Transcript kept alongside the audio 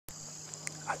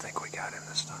I think we got him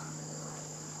this time.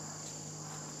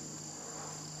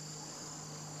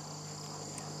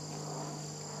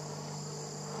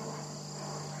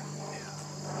 Yeah.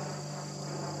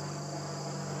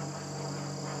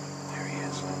 There he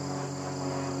is.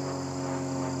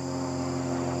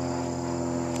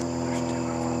 There's two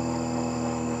of them.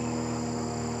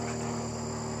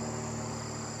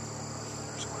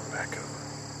 There's one back over.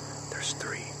 There's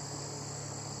three.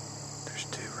 There's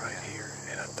two right here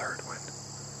and a third one.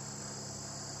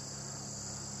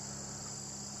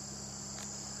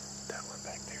 That one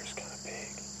back there is kind of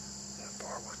big. That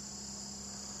far one.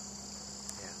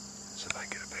 Yeah. So if I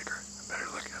can get a better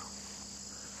look at them.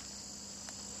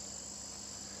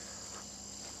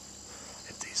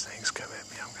 If these things come at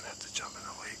me, I'm going to have to jump in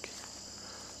the lake.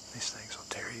 These things will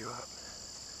tear you up.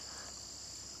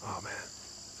 Oh man,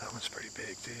 that one's pretty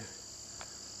big too.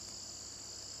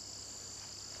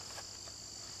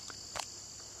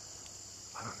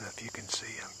 I don't know if you can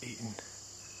see, I'm eating.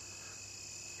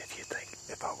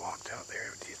 If I walked out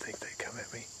there, do you think they'd come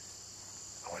at me?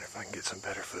 I wonder if I can get some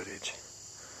better footage.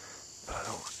 But I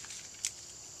don't.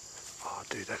 Oh,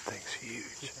 dude, that thing's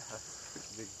huge. Yeah,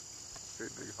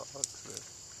 pretty big hogs, man.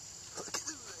 Look at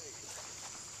this thing.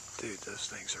 Dude, those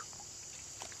things are.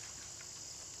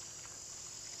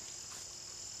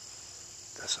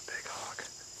 That's a big hog.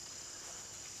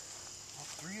 All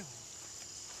three of them.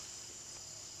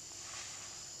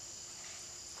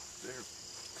 They're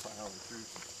plowing through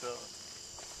some stuff.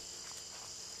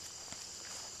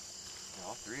 Yeah,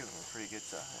 all three of them are pretty good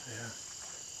size. Yeah.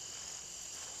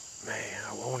 Man,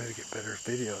 I wanted to get better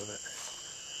video of it.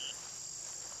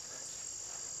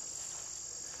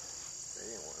 They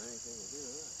didn't want anything to do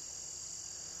with it.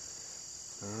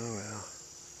 Oh well.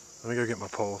 Let me go get my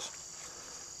poles.